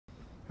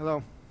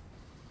Hello.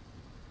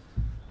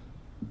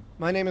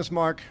 My name is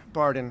Mark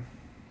Barden.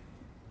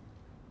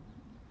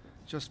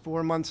 Just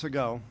 4 months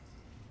ago,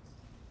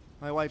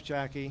 my wife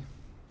Jackie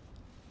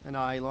and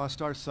I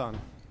lost our son.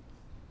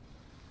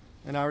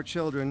 And our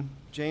children,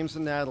 James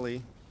and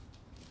Natalie,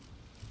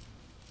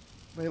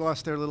 they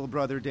lost their little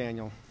brother,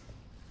 Daniel.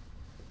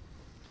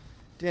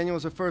 Daniel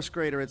was a first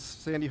grader at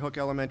Sandy Hook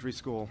Elementary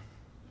School.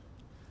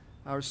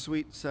 Our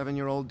sweet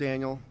 7-year-old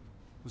Daniel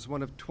was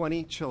one of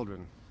 20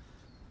 children,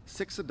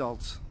 6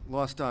 adults,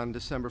 lost on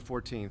December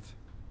 14th.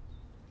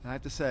 And I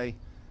have to say,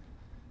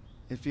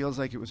 it feels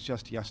like it was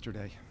just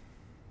yesterday.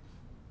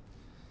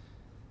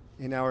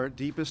 In our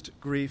deepest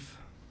grief,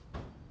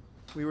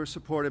 we were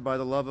supported by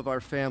the love of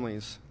our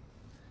families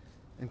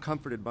and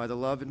comforted by the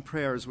love and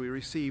prayers we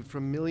received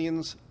from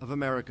millions of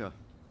America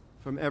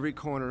from every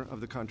corner of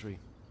the country.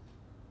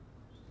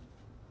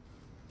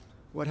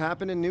 What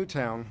happened in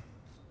Newtown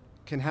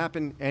can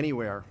happen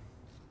anywhere,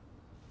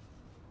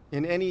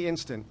 in any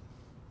instant.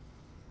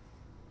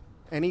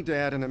 Any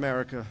dad in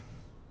America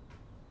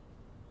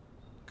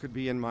could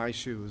be in my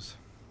shoes.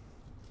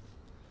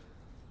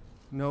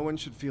 No one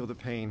should feel the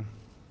pain.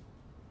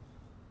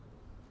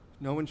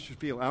 No one should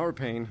feel our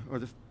pain or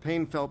the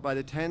pain felt by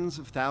the tens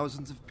of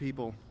thousands of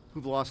people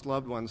who've lost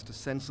loved ones to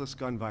senseless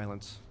gun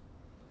violence.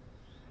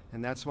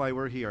 And that's why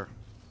we're here.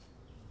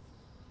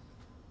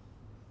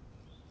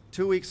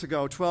 2 weeks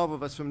ago, 12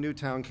 of us from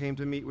Newtown came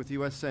to meet with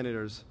U.S.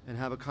 senators and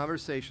have a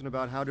conversation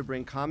about how to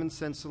bring common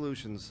sense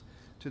solutions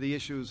to the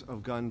issues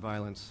of gun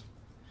violence.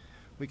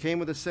 We came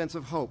with a sense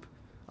of hope,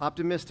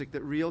 optimistic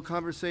that real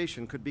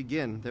conversation could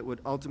begin that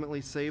would ultimately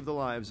save the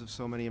lives of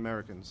so many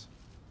Americans.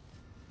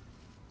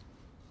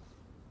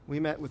 We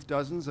met with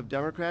dozens of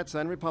Democrats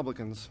and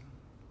Republicans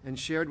and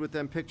shared with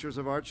them pictures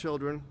of our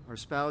children, our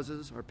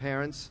spouses, our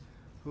parents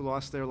who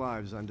lost their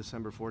lives on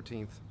December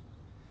 14th.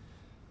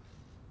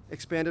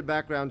 Expanded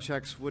background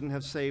checks wouldn't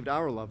have saved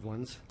our loved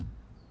ones,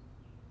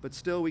 but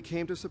still we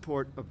came to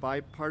support a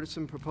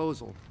bipartisan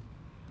proposal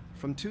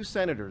from 2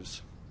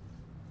 senators,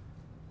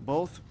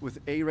 both with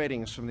A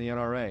ratings from the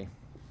NRA.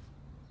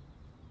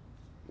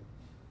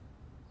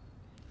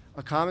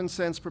 A common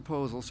sense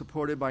proposal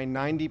supported by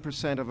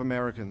 90% of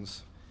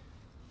Americans.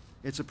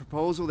 It's a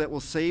proposal that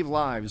will save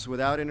lives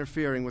without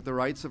interfering with the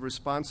rights of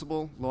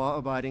responsible,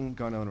 law-abiding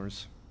gun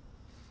owners.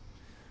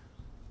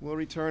 We'll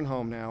return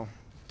home now,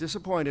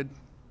 disappointed,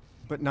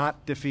 but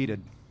not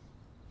defeated.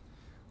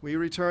 We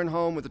return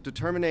home with the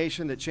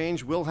determination that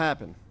change will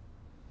happen.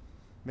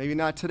 Maybe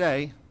not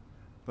today,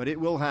 but it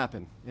will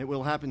happen. It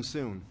will happen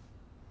soon.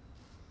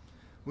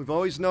 We've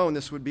always known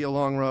this would be a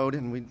long road,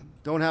 and we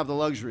don't have the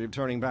luxury of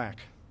turning back.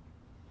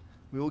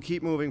 We will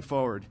keep moving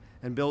forward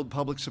and build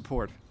public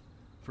support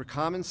for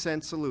common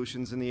sense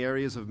solutions in the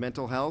areas of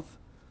mental health,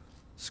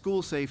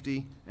 school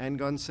safety, and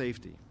gun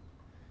safety.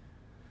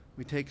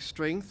 We take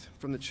strength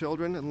from the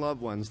children and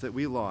loved ones that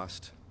we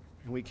lost,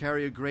 and we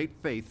carry a great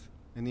faith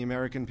in the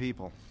American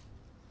people.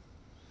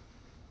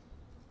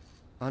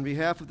 On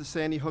behalf of the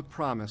Sandy Hook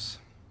Promise,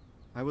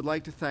 I would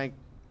like to thank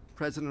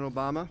President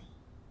Obama,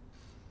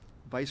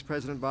 Vice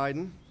President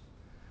Biden,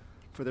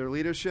 for their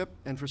leadership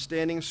and for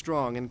standing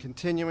strong and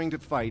continuing to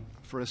fight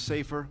for a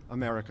safer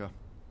America.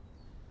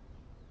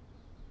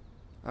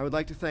 I would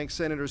like to thank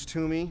Senators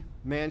Toomey,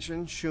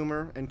 Manchin,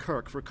 Schumer, and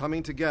Kirk for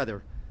coming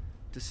together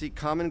to seek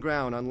common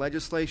ground on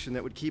legislation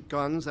that would keep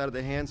guns out of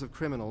the hands of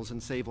criminals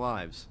and save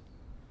lives.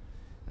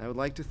 And I would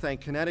like to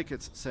thank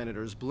Connecticut's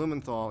Senators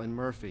Blumenthal and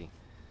Murphy.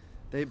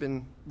 They've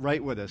been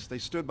right with us. They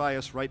stood by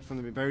us right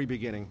from the very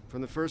beginning.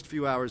 From the first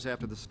few hours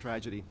after this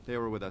tragedy, they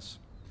were with us.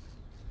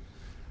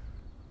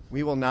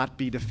 We will not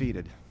be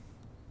defeated.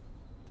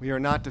 We are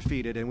not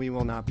defeated, and we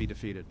will not be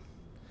defeated.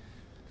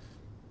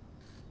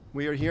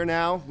 We are here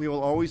now. We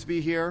will always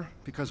be here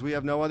because we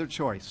have no other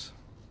choice.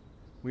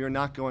 We are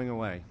not going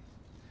away.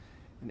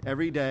 And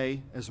every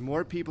day, as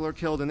more people are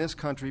killed in this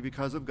country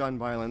because of gun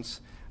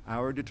violence,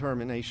 our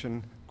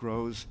determination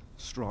grows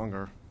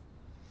stronger.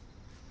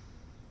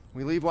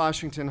 We leave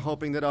Washington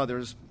hoping that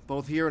others,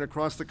 both here and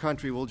across the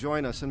country, will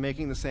join us in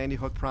making the Sandy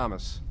Hook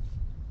Promise,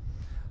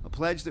 a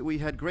pledge that we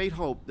had great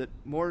hope that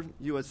more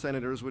U.S.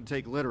 senators would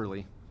take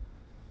literally.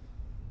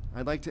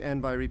 I'd like to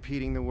end by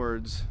repeating the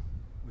words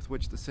with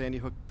which the Sandy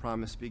Hook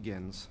Promise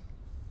begins.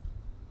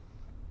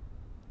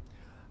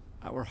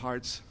 Our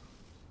hearts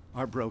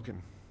are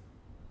broken.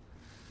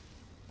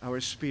 Our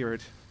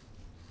spirit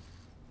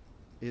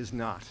is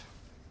not.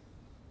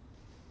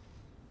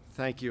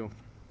 Thank you.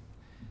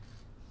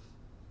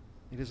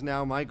 It is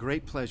now my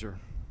great pleasure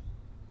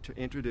to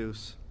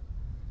introduce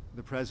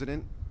the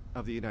President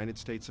of the United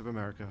States of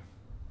America,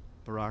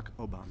 Barack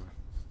Obama.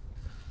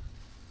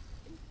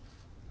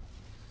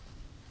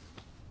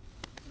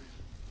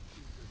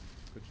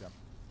 Good job.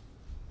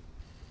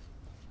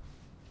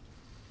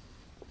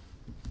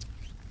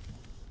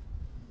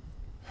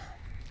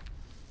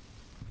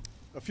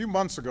 A few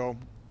months ago,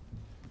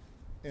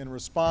 in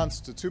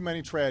response to too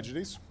many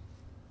tragedies,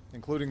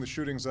 including the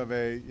shootings of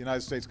a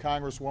United States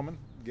Congresswoman,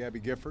 Gabby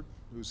Gifford,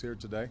 who's here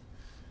today,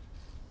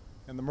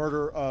 and the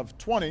murder of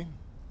 20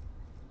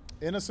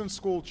 innocent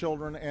school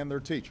children and their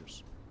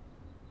teachers,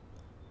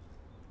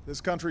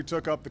 this country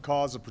took up the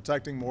cause of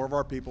protecting more of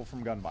our people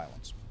from gun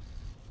violence.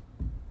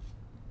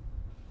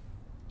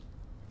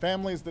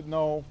 Families that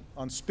know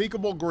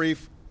unspeakable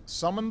grief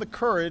summoned the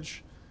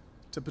courage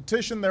to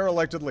petition their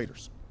elected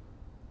leaders,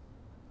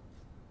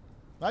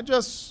 not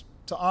just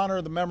to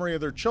honor the memory of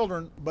their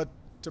children, but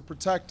to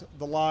protect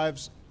the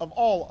lives of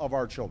all of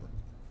our children.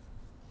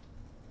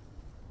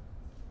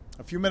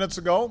 A few minutes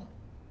ago,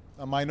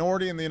 a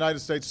minority in the United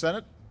States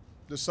Senate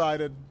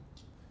decided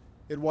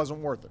it wasn't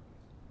worth it.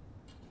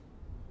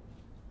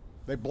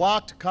 They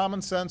blocked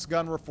common sense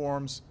gun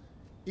reforms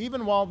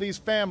even while these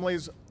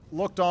families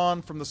looked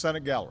on from the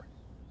Senate gallery.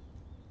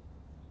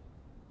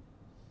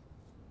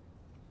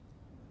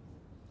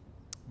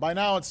 By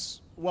now,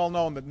 it's well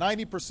known that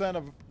 90%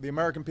 of the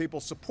American people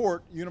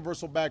support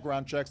universal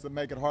background checks that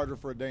make it harder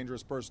for a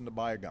dangerous person to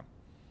buy a gun.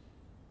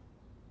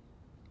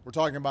 We're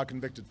talking about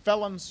convicted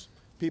felons,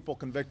 people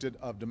convicted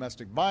of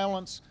domestic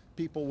violence,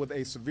 people with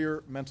a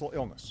severe mental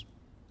illness.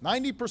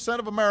 90%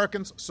 of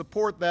Americans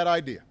support that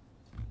idea.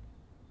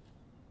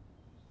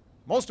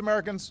 Most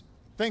Americans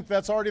think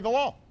that's already the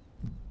law.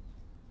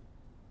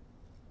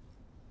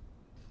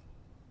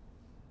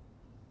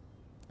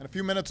 And a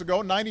few minutes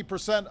ago,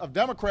 90% of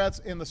Democrats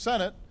in the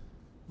Senate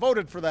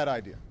voted for that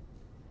idea.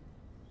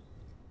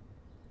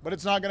 But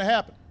it's not going to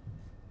happen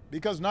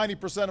because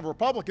 90% of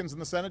Republicans in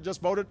the Senate just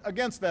voted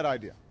against that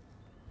idea.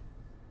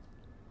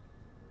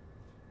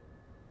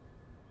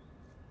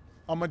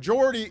 A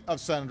majority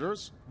of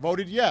senators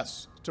voted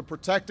yes to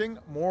protecting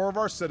more of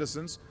our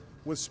citizens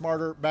with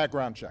smarter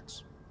background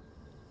checks.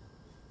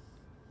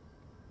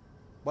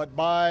 But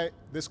by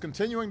this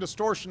continuing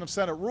distortion of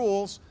Senate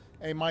rules,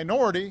 a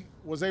minority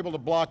was able to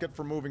block it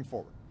from moving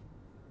forward.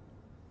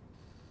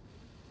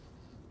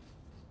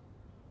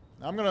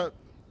 Now, I'm going to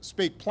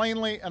speak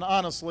plainly and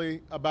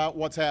honestly about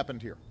what's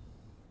happened here,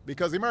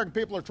 because the American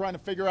people are trying to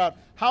figure out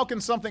how can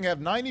something have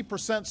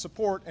 90%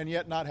 support and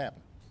yet not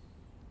happen.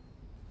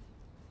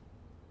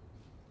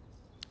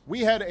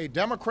 We had a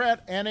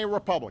Democrat and a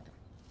Republican,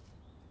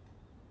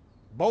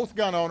 both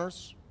gun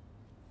owners,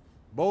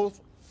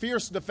 both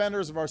fierce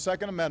defenders of our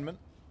Second Amendment,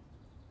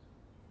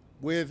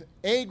 with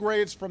A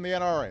grades from the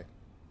NRA,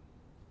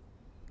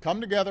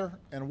 come together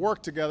and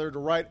work together to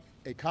write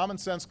a common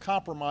sense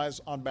compromise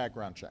on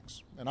background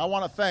checks. And I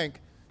want to thank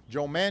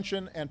Joe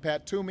Manchin and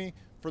Pat Toomey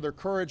for their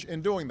courage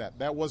in doing that.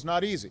 That was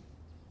not easy,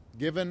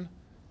 given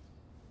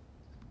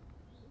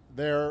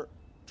their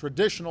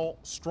traditional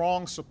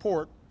strong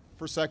support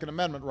for Second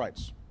Amendment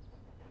rights.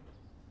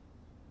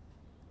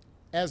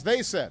 As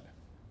they said,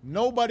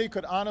 nobody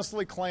could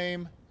honestly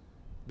claim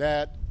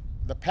that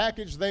the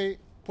package they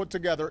put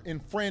together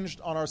infringed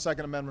on our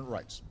Second Amendment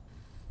rights.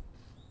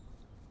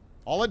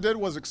 All it did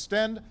was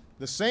extend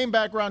the same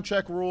background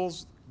check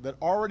rules that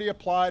already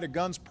apply to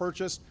guns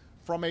purchased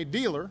from a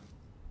dealer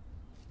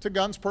to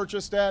guns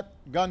purchased at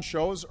gun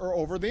shows or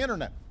over the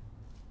internet.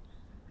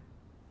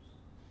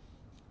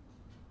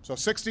 So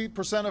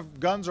 60% of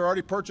guns are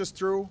already purchased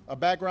through a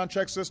background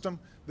check system.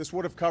 This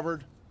would have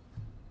covered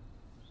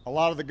a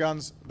lot of the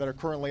guns that are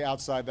currently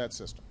outside that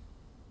system.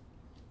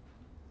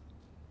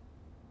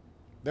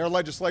 Their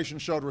legislation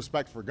showed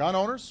respect for gun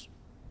owners,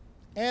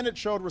 and it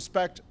showed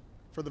respect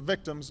for the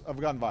victims of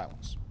gun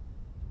violence.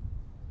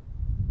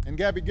 And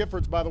Gabby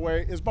Giffords, by the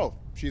way, is both.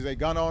 She's a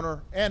gun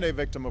owner and a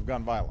victim of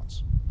gun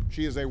violence.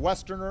 She is a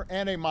Westerner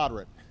and a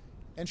moderate,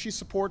 and she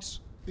supports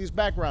these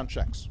background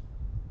checks.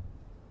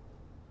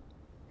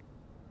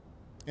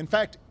 In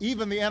fact,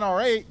 even the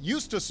NRA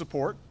used to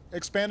support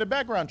expanded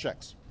background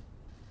checks.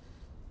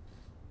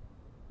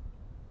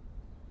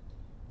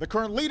 The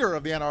current leader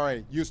of the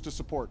NRA used to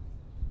support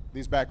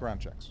these background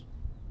checks.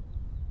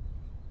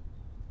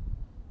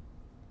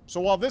 So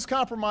while this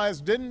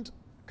compromise didn't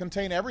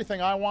contain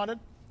everything I wanted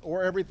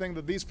or everything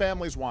that these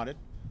families wanted,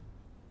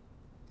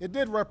 it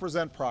did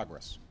represent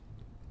progress.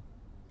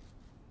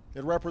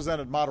 It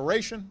represented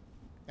moderation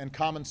and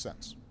common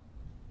sense.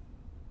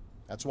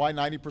 That's why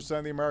 90%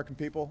 of the American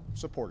people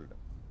supported it.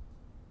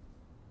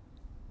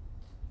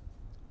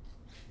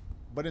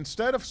 But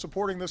instead of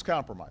supporting this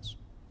compromise,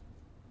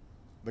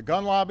 the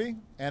gun lobby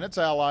and its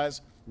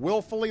allies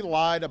willfully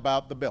lied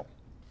about the bill.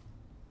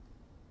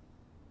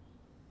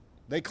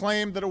 They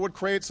claimed that it would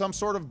create some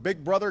sort of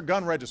big brother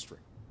gun registry,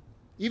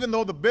 even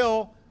though the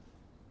bill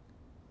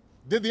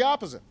did the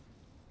opposite.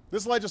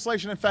 This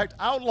legislation, in fact,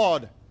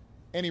 outlawed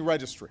any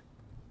registry.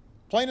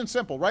 Plain and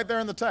simple, right there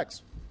in the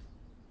text.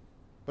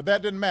 But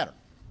that didn't matter.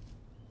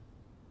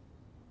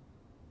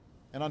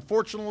 And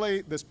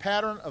unfortunately, this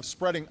pattern of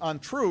spreading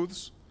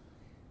untruths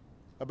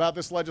about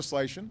this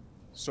legislation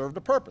served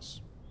a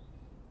purpose,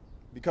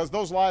 because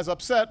those lies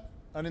upset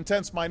an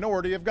intense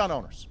minority of gun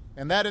owners,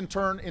 and that in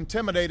turn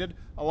intimidated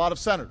a lot of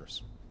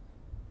senators.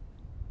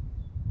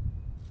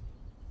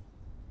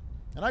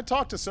 And I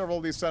talked to several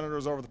of these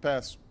senators over the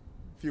past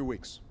few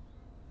weeks,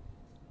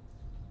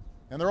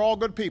 and they're all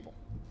good people.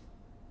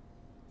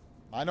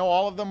 I know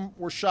all of them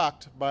were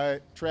shocked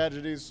by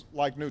tragedies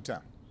like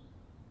Newtown.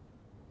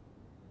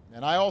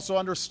 And I also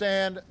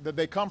understand that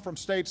they come from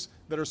states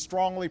that are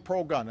strongly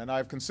pro-gun, and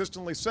I've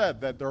consistently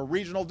said that there are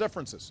regional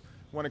differences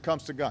when it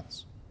comes to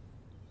guns,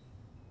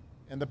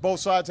 and that both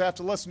sides have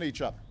to listen to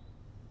each other.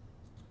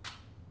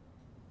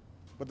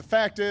 But the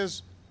fact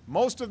is,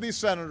 most of these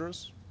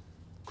senators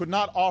could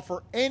not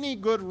offer any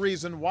good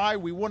reason why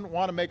we wouldn't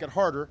want to make it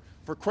harder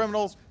for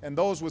criminals and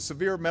those with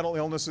severe mental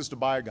illnesses to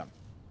buy a gun.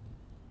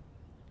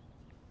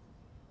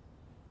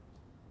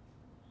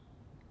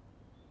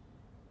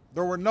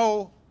 There were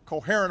no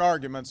coherent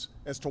arguments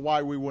as to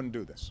why we wouldn't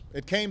do this.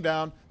 It came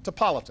down to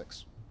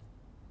politics.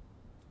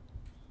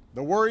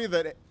 The worry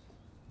that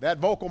that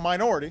vocal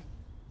minority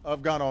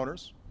of gun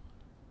owners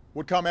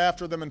would come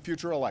after them in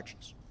future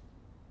elections.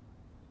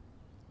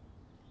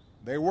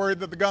 They worried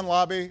that the gun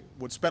lobby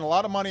would spend a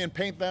lot of money and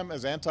paint them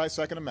as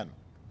anti-Second Amendment.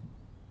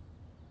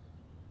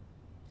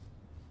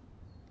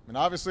 And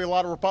obviously a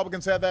lot of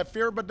Republicans had that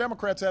fear, but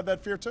Democrats had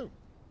that fear too.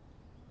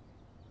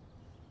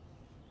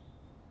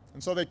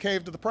 And so they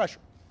caved to the pressure.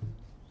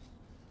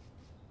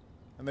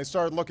 And they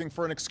started looking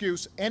for an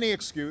excuse, any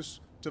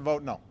excuse, to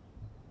vote no.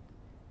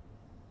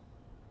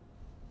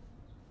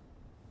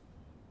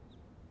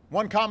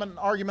 One common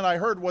argument I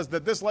heard was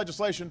that this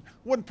legislation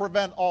wouldn't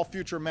prevent all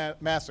future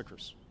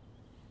massacres.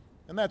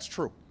 And that's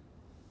true.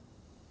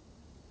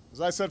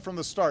 As I said from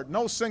the start,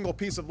 no single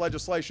piece of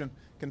legislation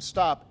can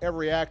stop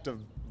every act of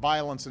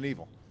violence and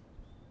evil.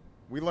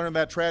 We learned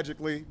that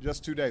tragically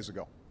just 2 days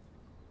ago.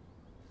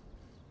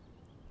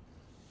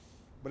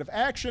 But if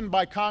action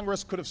by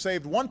Congress could have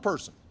saved one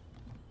person,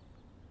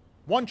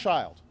 one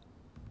child,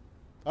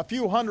 a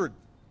few hundred,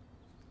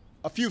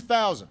 a few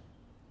thousand,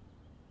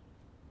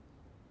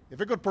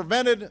 if it could have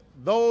prevented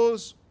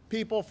those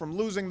people from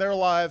losing their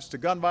lives to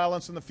gun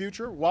violence in the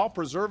future while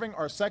preserving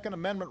our Second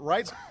Amendment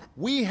rights,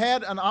 we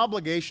had an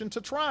obligation to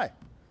try.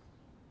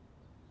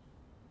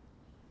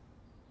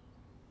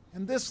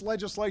 And this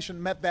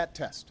legislation met that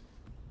test.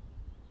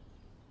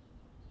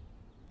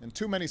 And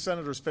too many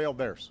senators failed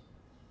theirs.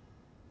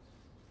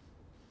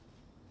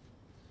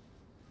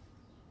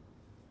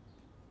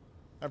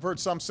 I've heard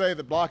some say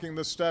that blocking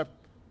this step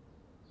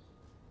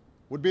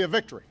would be a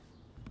victory.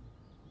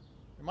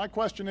 And my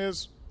question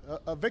is,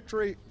 a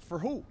victory for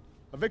who?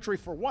 A victory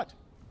for what?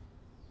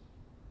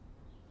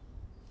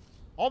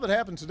 All that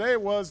happened today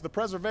was the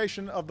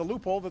preservation of the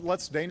loophole that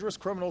lets dangerous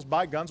criminals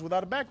buy guns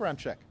without a background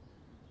check.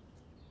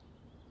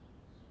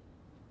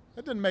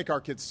 That didn't make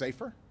our kids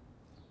safer.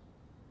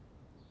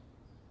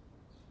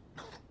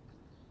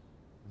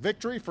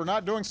 Victory for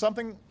not doing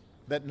something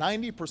that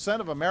 90%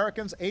 of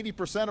Americans,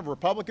 80% of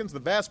Republicans, the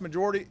vast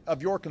majority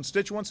of your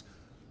constituents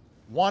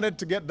wanted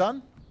to get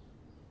done?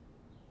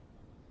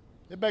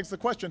 It begs the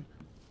question,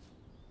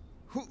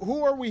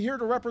 who are we here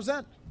to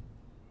represent?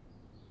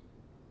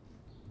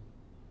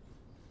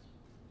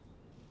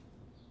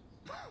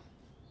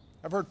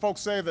 I've heard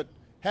folks say that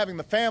having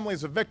the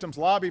families of victims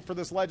lobby for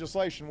this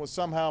legislation was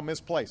somehow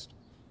misplaced.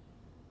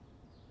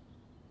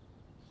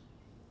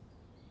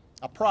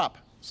 A prop,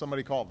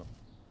 somebody called them.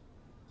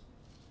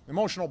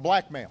 Emotional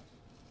blackmail,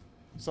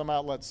 some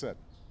outlets said.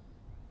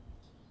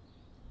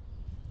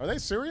 Are they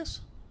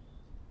serious?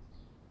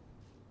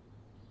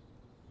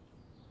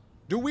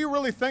 Do we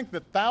really think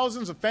that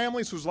thousands of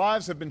families whose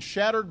lives have been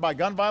shattered by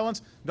gun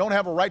violence don't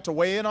have a right to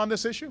weigh in on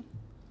this issue?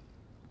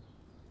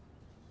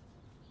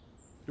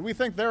 Do we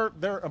think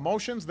their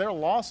emotions, their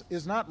loss,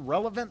 is not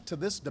relevant to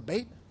this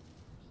debate?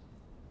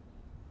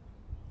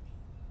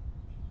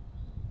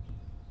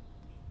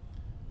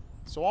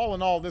 So all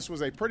in all, this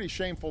was a pretty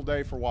shameful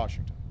day for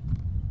Washington.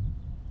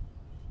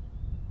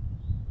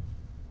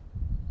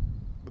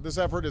 But this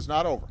effort is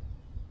not over.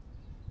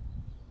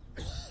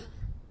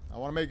 I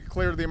want to make it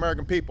clear to the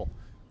American people,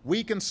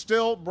 we can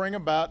still bring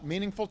about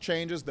meaningful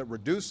changes that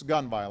reduce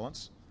gun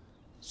violence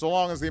so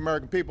long as the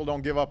American people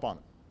don't give up on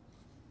it.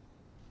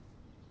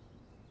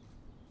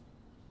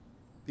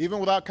 Even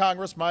without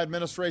Congress, my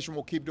administration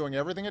will keep doing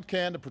everything it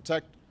can to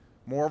protect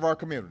more of our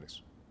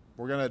communities.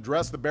 We're going to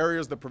address the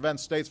barriers that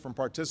prevent states from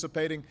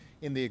participating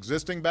in the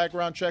existing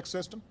background check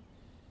system.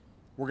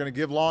 We're going to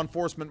give law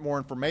enforcement more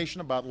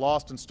information about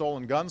lost and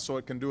stolen guns so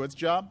it can do its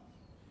job.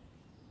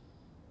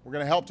 We're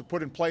going to help to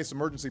put in place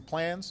emergency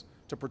plans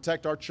to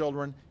protect our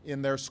children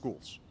in their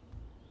schools.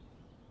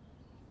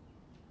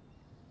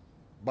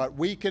 But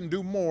we can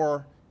do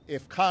more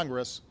if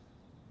Congress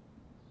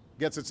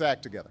gets its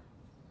act together.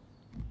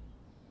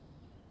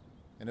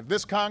 And if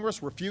this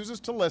Congress refuses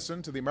to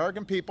listen to the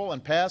American people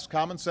and pass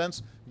common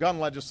sense gun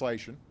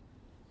legislation,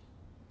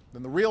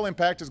 then the real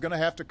impact is going to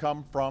have to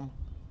come from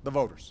the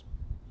voters.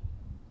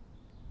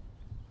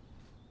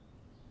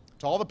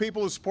 To all the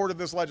people who supported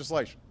this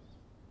legislation,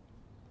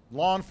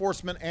 law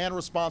enforcement and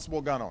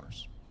responsible gun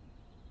owners,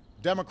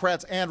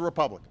 Democrats and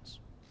Republicans,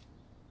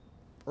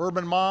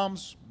 urban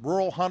moms,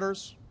 rural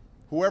hunters,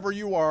 whoever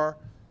you are,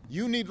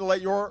 you need to let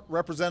your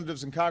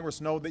representatives in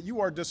Congress know that you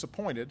are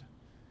disappointed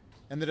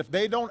and that if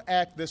they don't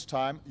act this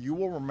time, you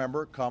will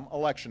remember come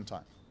election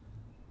time.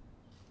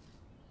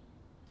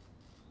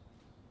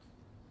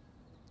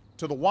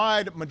 to the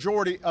wide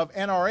majority of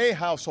NRA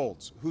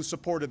households who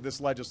supported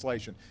this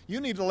legislation. You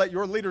need to let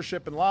your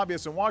leadership and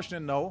lobbyists in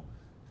Washington know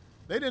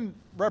they didn't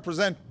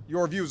represent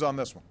your views on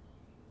this one.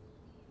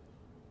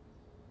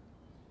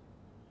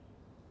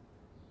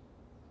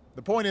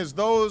 The point is,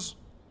 those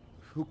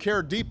who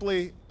care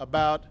deeply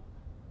about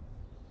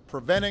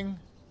preventing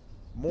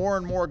more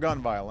and more gun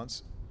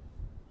violence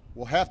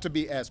will have to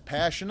be as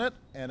passionate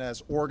and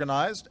as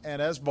organized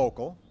and as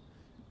vocal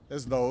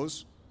as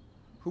those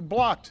who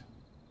blocked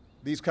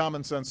these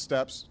common sense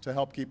steps to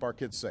help keep our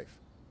kids safe.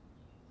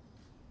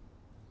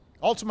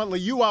 Ultimately,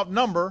 you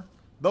outnumber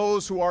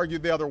those who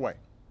argued the other way.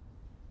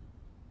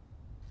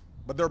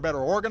 But they're better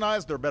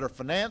organized, they're better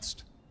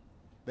financed,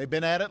 they've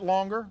been at it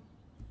longer,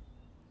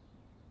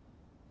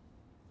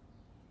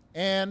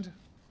 and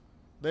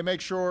they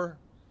make sure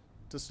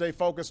to stay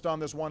focused on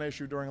this one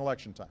issue during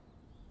election time.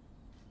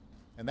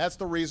 And that's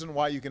the reason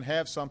why you can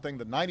have something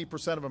that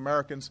 90% of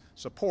Americans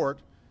support,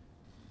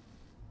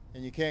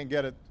 and you can't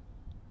get it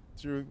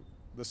through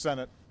the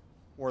Senate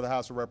or the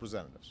House of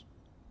Representatives.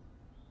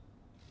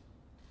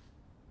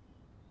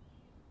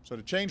 So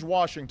to change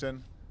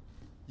Washington,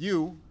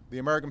 you, the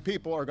American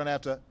people, are going to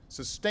have to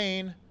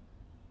sustain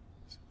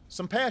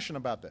some passion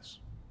about this.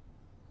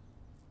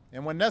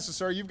 And when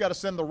necessary, you've got to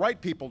send the right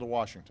people to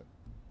Washington.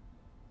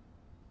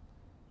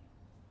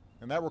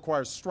 And that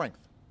requires strength.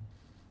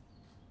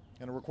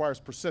 And it requires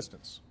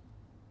persistence.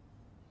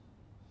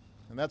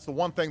 And that's the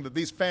one thing that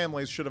these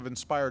families should have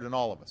inspired in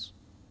all of us.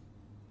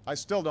 I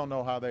still don't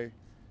know how they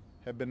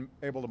have been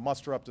able to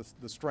muster up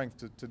the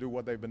strength to do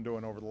what they've been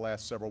doing over the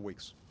last several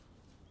weeks,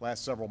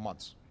 last several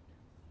months.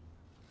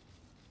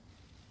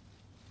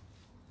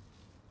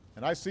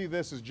 And I see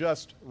this as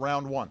just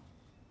round one.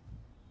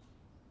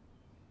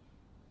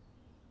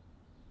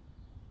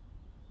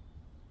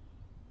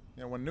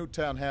 You know, when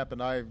Newtown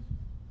happened, I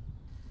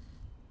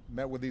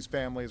met with these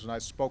families and I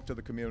spoke to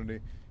the community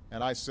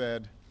and I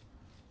said,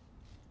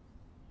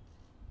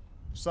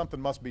 something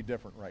must be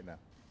different right now.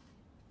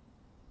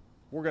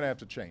 We're going to have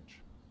to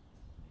change.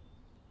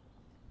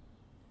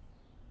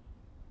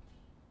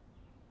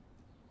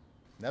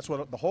 And that's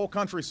what the whole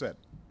country said.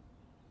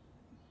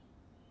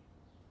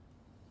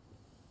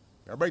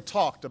 Everybody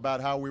talked about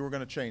how we were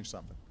going to change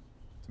something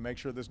to make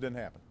sure this didn't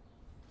happen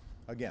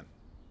again.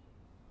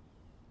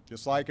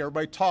 Just like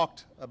everybody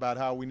talked about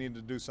how we needed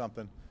to do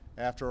something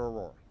after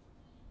Aurora.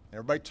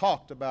 Everybody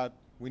talked about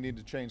we need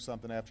to change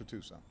something after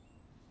Tucson.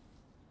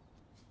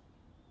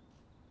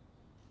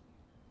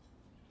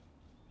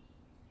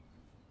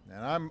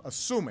 And I'm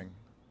assuming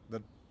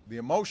that the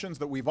emotions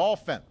that we've all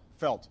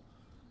felt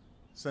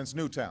since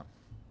Newtown,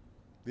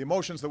 the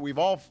emotions that we've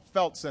all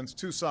felt since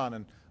Tucson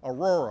and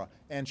Aurora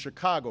and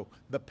Chicago,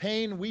 the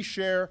pain we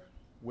share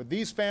with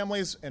these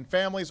families and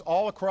families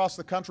all across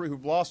the country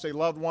who've lost a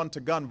loved one to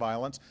gun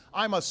violence,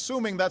 I'm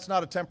assuming that's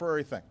not a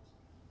temporary thing.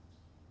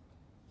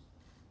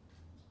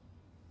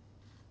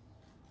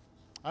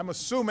 I'm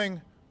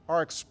assuming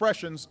our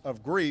expressions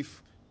of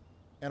grief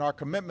and our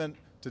commitment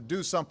to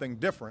do something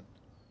different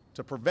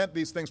to prevent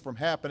these things from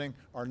happening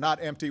are not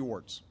empty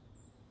words.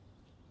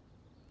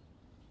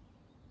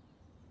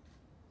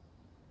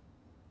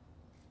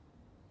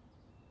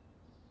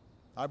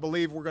 I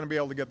believe we're going to be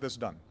able to get this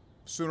done.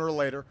 Sooner or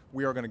later,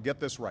 we are going to get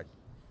this right.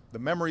 The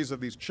memories of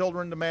these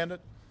children demand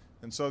it,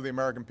 and so the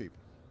American people.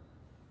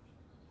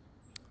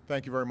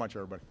 Thank you very much,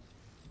 everybody.